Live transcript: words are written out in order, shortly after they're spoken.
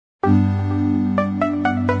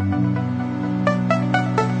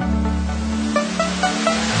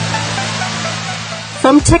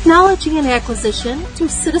From technology and acquisition to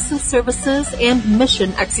citizen services and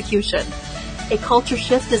mission execution, a culture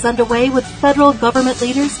shift is underway with federal government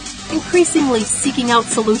leaders increasingly seeking out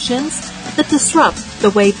solutions that disrupt the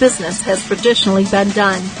way business has traditionally been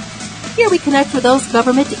done. Here we connect with those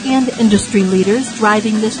government and industry leaders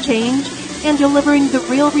driving this change and delivering the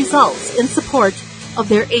real results in support of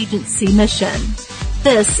their agency mission.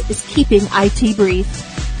 This is Keeping IT Brief.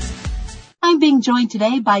 I'm being joined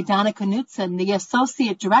today by Donna Knutson, the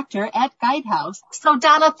Associate Director at Guidehouse. So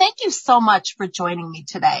Donna, thank you so much for joining me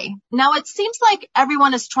today. Now, it seems like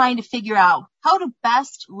everyone is trying to figure out how to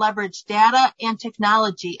best leverage data and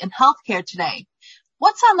technology in healthcare today.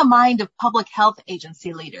 What's on the mind of public health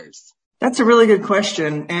agency leaders? That's a really good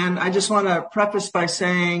question. And I just want to preface by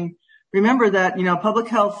saying, remember that, public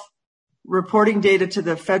health reporting data to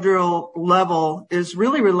the federal level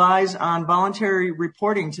really relies on voluntary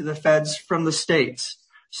reporting to the feds from the states.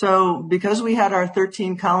 So because we had our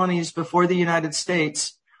 13 colonies before the United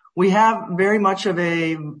States, we have very much of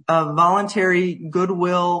a voluntary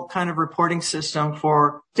goodwill kind of reporting system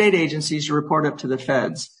for state agencies to report up to the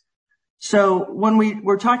feds. So when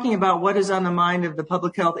we're talking about what is on the mind of the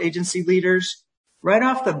public health agency leaders, right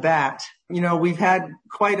off the bat, we've had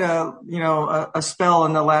quite a spell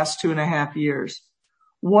in the last 2.5 years.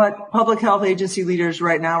 What public health agency leaders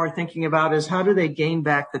right now are thinking about is how do they gain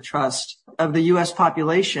back the trust of the U.S.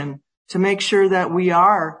 population to make sure that we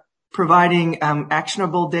are providing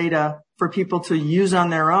actionable data for people to use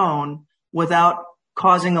on their own without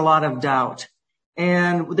causing a lot of doubt.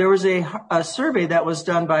 And there was a survey that was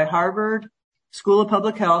done by Harvard School of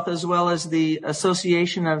Public Health, as well as the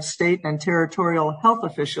Association of State and Territorial Health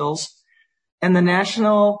Officials and the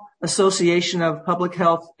National Association of Public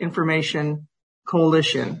Health Information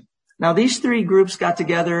Coalition. Now, these three groups got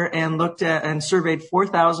together and looked at and surveyed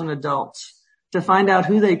 4,000 adults to find out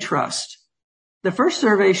who they trust. The first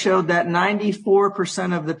survey showed that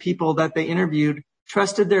 94% of the people that they interviewed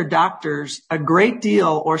trusted their doctors a great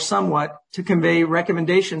deal or somewhat to convey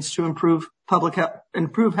recommendations to improve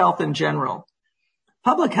health in general.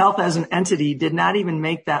 Public health as an entity did not even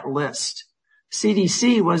make that list.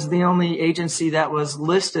 CDC was the only agency that was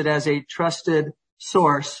listed as a trusted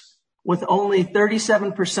source, with only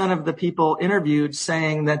 37% of the people interviewed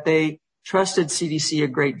saying that they trusted CDC a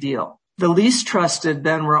great deal. The least trusted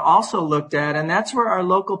then were also looked at, and that's where our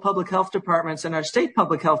local public health departments and our state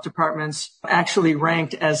public health departments actually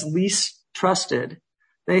ranked as least trusted.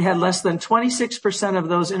 They had less than 26% of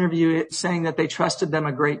those interviewed saying that they trusted them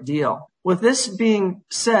a great deal. With this being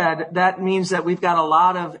said, that means that we've got a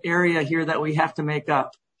lot of area here that we have to make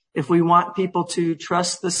up if we want people to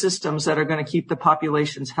trust the systems that are going to keep the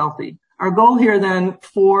populations healthy. Our goal here then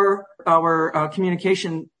for our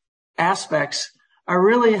communication aspects are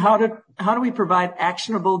really how do we provide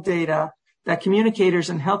actionable data that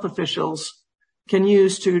communicators and health officials can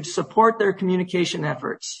use to support their communication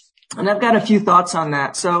efforts. And I've got a few thoughts on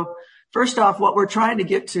that. So first off, what we're trying to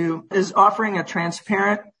get to is offering a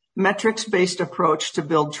transparent, metrics-based approach to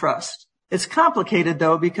build trust. It's complicated,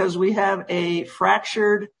 though, because we have a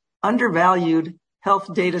fractured, undervalued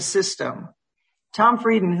health data system. Tom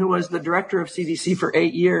Frieden, who was the director of CDC for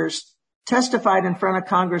 8 years, testified in front of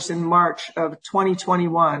Congress in March of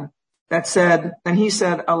 2021 he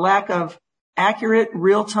said, a lack of accurate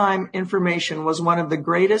real-time information was one of the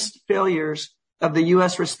greatest failures of the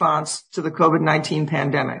U.S. response to the COVID-19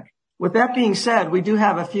 pandemic. With that being said, we do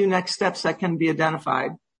have a few next steps that can be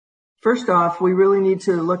identified. First off, we really need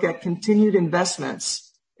to look at continued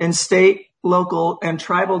investments in state, local, and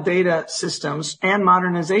tribal data systems and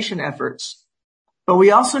modernization efforts. But we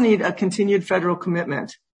also need a continued federal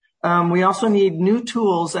commitment. We also need new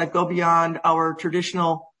tools that go beyond our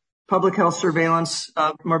traditional public health surveillance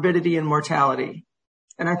of morbidity and mortality.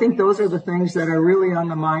 And I think those are the things that are really on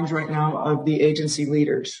the minds right now of the agency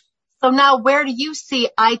leaders. So now where do you see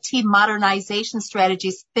IT modernization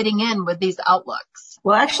strategies fitting in with these outlooks?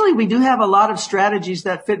 Well, actually, we do have a lot of strategies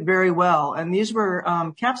that fit very well. And these were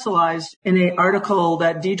capsulized in an article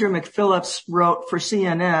that Deidre McPhillips wrote for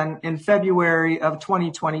CNN in February of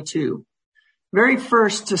 2022. Very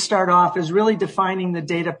first to start off is really defining the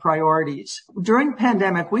data priorities. During the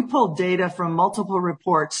pandemic, we pulled data from multiple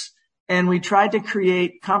reports and we tried to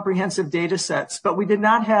create comprehensive data sets, but we did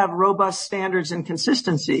not have robust standards and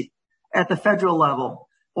consistency at the federal level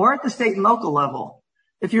or at the state and local level.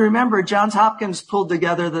 If you remember, Johns Hopkins pulled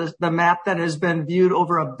together the map that has been viewed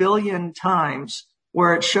over 1 billion times,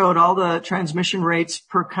 where it showed all the transmission rates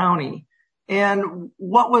per county. And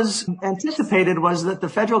what was anticipated was that the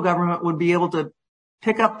federal government would be able to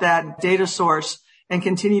pick up that data source and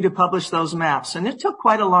continue to publish those maps. And it took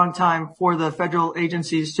quite a long time for the federal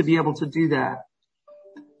agencies to be able to do that.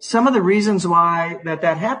 Some of the reasons why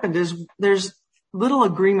that happened is there's little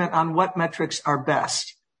agreement on what metrics are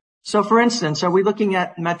best. So for instance, are we looking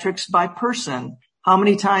at metrics by person? How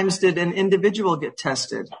many times did an individual get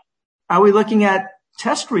tested? Are we looking at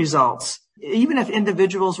test results? Even if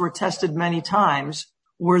individuals were tested many times,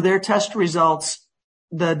 were their test results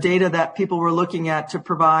the data that people were looking at to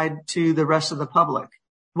provide to the rest of the public?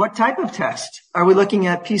 What type of test? Are we looking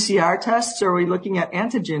at PCR tests or are we looking at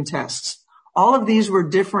antigen tests? All of these were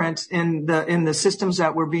different in the systems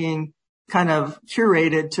that were being kind of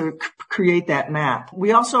curated to create that map.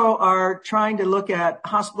 We also are trying to look at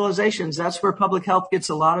hospitalizations. That's where public health gets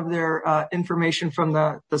a lot of their information from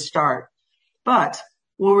the start. But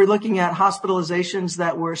were we looking at hospitalizations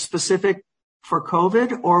that were specific for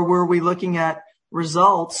COVID, or were we looking at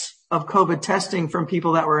results of COVID testing from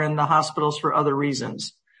people that were in the hospitals for other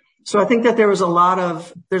reasons? So I think that there's a lot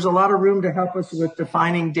of room to help us with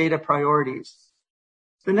defining data priorities.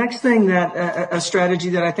 The next thing that a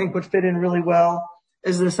strategy that I think would fit in really well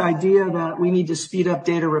is this idea that we need to speed up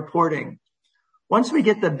data reporting. Once we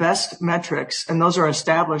get the best metrics, and those are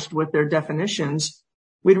established with their definitions,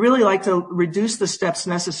 we'd really like to reduce the steps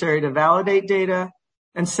necessary to validate data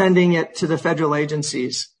and sending it to the federal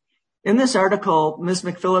agencies. In this article, Ms.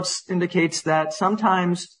 McPhillips indicates that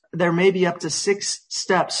sometimes there may be up to 6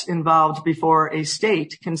 steps involved before a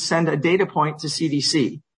state can send a data point to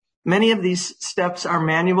CDC. Many of these steps are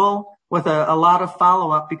manual with a lot of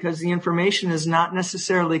follow-up because the information is not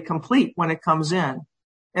necessarily complete when it comes in.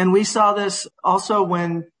 And we saw this also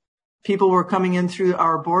when people were coming in through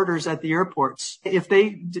our borders at the airports. If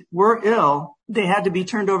they were ill, they had to be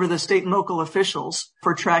turned over to the state and local officials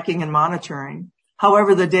for tracking and monitoring.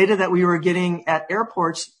 However, the data that we were getting at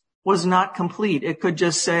airports was not complete. It could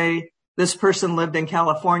just say this person lived in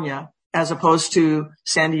California as opposed to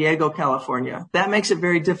San Diego, California. That makes it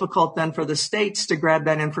very difficult then for the states to grab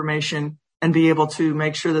that information and be able to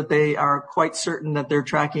make sure that they are quite certain that they're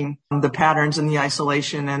tracking the patterns and the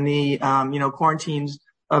isolation and the quarantines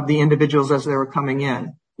of the individuals as they were coming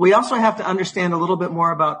in. We also have to understand a little bit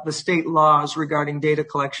more about the state laws regarding data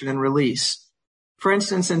collection and release. For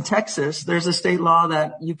instance, in Texas, there's a state law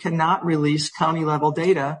that you cannot release county level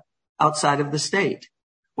data outside of the state,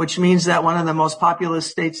 which means that one of the most populous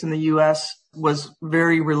states in the U.S. was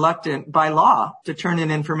very reluctant by law to turn in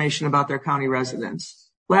information about their county residents.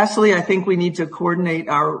 Lastly, I think we need to coordinate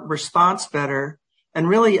our response better and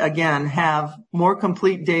really, again, have more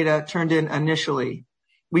complete data turned in initially.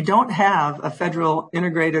 We don't have a federal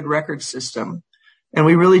integrated record system, and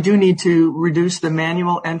we really do need to reduce the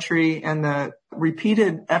manual entry and the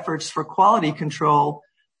repeated efforts for quality control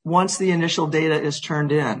once the initial data is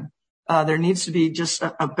turned in. There needs to be just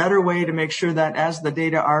a better way to make sure that as the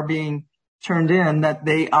data are being turned in, that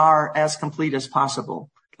they are as complete as possible.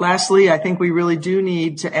 Lastly, I think we really do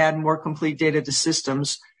need to add more complete data to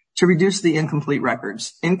systems to reduce the incomplete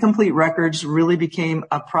records. Incomplete records really became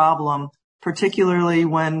a problem, particularly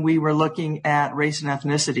when we were looking at race and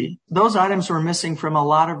ethnicity. Those items were missing from a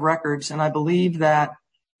lot of records, and I believe that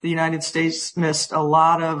the United States missed a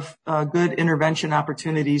lot of good intervention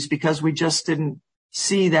opportunities because we just didn't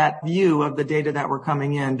see that view of the data that were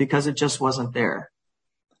coming in because it just wasn't there.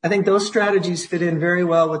 I think those strategies fit in very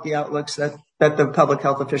well with the outlooks that the public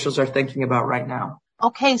health officials are thinking about right now.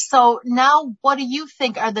 Okay, so now what do you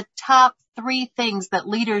think are the top 3 things that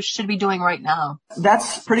leaders should be doing right now?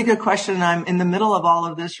 That's a pretty good question. I'm in the middle of all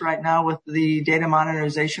of this right now with the data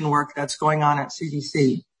monetization work that's going on at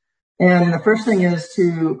CDC. And the first thing is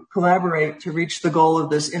to collaborate to reach the goal of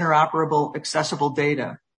this interoperable, accessible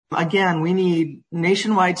data. Again, we need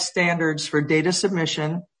nationwide standards for data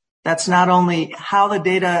submission. That's not only how the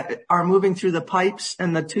data are moving through the pipes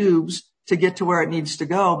and the tubes to get to where it needs to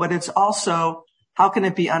go, but it's also how can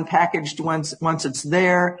it be unpackaged once it's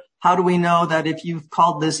there? How do we know that if you've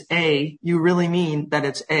called this A, you really mean that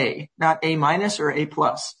it's A, not A minus or A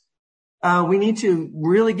plus? We need to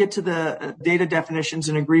really get to the data definitions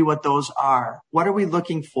and agree what those are. What are we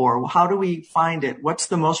looking for? How do we find it? What's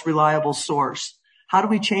the most reliable source? How do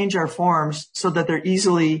we change our forms so that they're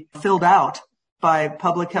easily filled out by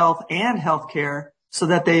public health and healthcare so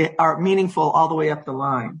that they are meaningful all the way up the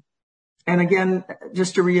line? And again,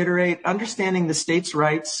 just to reiterate, understanding the state's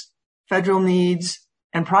rights, federal needs,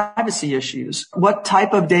 and privacy issues. What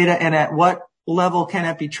type of data and at what level can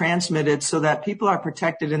it be transmitted so that people are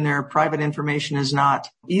protected and their private information is not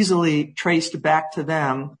easily traced back to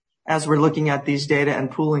them as we're looking at these data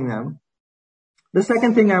and pooling them? The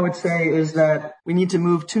second thing I would say is that we need to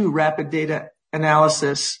move to rapid data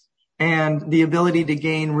analysis and the ability to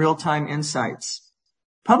gain real-time insights.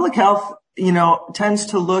 Public health, tends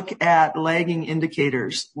to look at lagging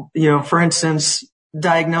indicators. For instance,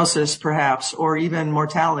 diagnosis, perhaps, or even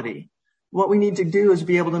mortality. What we need to do is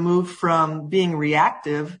be able to move from being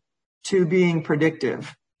reactive to being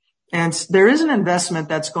predictive. And there is an investment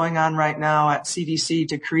that's going on right now at CDC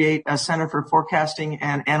to create a Center for Forecasting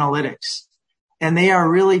and Analytics. And they are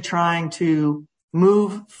really trying to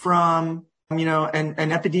move from, an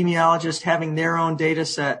epidemiologist having their own data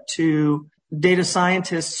set to data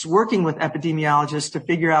scientists working with epidemiologists to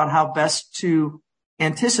figure out how best to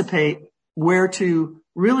anticipate where to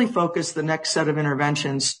really focus the next set of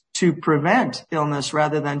interventions to prevent illness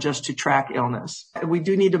rather than just to track illness. We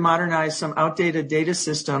do need to modernize some outdated data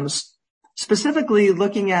systems, specifically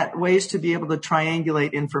looking at ways to be able to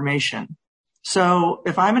triangulate information. So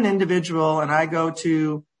if I'm an individual and I go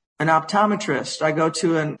to an optometrist, I go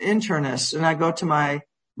to an internist, and I go to my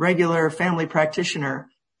regular family practitioner,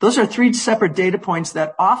 those are three separate data points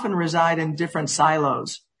that often reside in different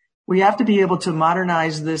silos. We have to be able to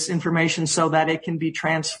modernize this information so that it can be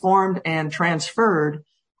transformed and transferred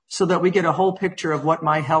so that we get a whole picture of what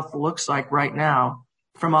my health looks like right now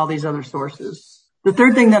from all these other sources. The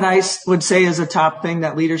third thing that I would say is a top thing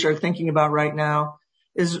that leaders are thinking about right now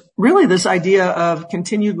is really this idea of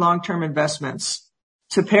continued long-term investments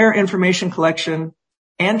to pair information collection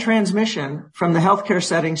and transmission from the healthcare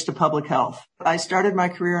settings to public health. I started my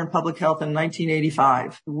career in public health in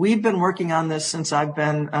 1985. We've been working on this since I've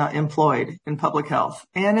been employed in public health,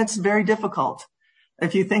 and it's very difficult.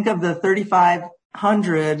 If you think of the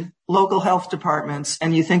 3,500 local health departments,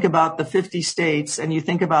 and you think about the 50 states, and you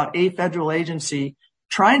think about a federal agency,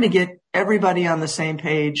 trying to get everybody on the same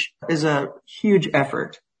page is a huge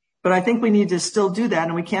effort. But I think we need to still do that,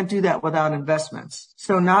 and we can't do that without investments.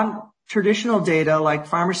 So non-traditional data like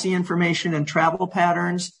pharmacy information and travel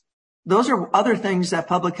patterns, those are other things that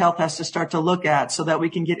public health has to start to look at so that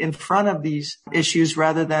we can get in front of these issues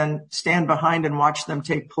rather than stand behind and watch them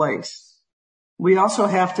take place. We also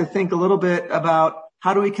have to think a little bit about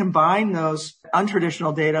how do we combine those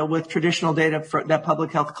untraditional data with traditional data that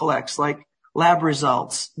public health collects, like lab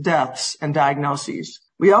results, deaths, and diagnoses.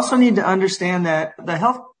 We also need to understand that the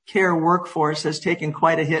healthcare workforce has taken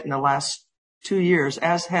quite a hit in the last 2 years,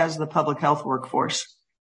 as has the public health workforce.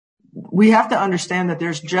 We have to understand that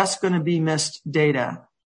there's just going to be missed data.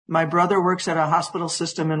 My brother works at a hospital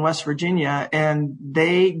system in West Virginia, and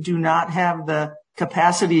they do not have the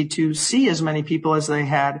capacity to see as many people as they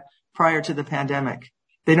had prior to the pandemic.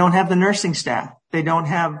 They don't have the nursing staff. They don't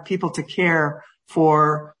have people to care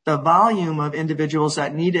for the volume of individuals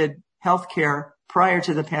that needed health care prior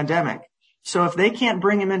to the pandemic. So if they can't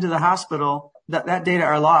bring them into the hospital, that data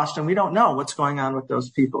are lost, and we don't know what's going on with those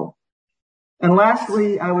people. And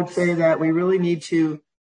lastly, I would say that we really need to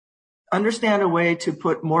understand a way to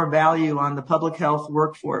put more value on the public health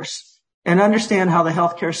workforce and understand how the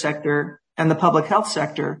healthcare sector and the public health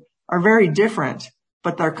sector are very different,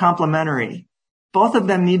 but they're complementary. Both of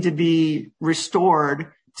them need to be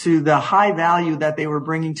restored to the high value that they were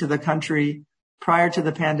bringing to the country prior to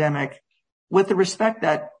the pandemic, with the respect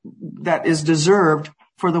that is deserved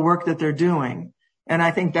for the work that they're doing. And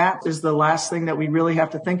I think that is the last thing that we really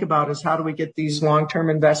have to think about, is how do we get these long-term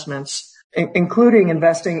investments, including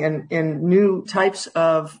investing in new types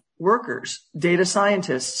of workers, data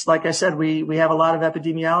scientists. Like I said, we have a lot of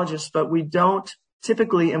epidemiologists, but we don't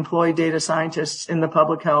typically employ data scientists in the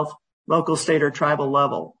public health, local, state, or tribal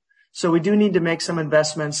level. So we do need to make some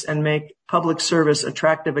investments and make public service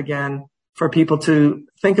attractive again for people to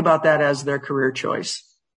think about that as their career choice.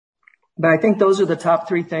 But I think those are the top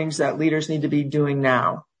three things that leaders need to be doing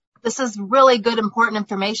now. This is really good, important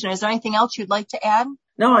information. Is there anything else you'd like to add?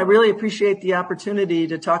 No, I really appreciate the opportunity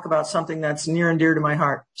to talk about something that's near and dear to my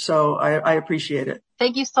heart. So I appreciate it.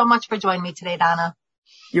 Thank you so much for joining me today, Donna.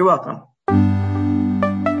 You're welcome.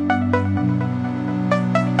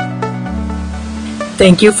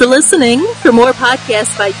 Thank you for listening. For more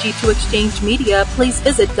podcasts by G2 Exchange Media, please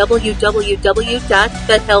visit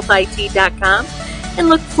www.vethealthit.com and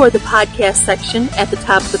look for the podcast section at the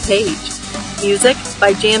top of the page. Music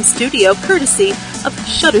by Jam Studio, courtesy of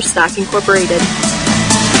Shutterstock Incorporated.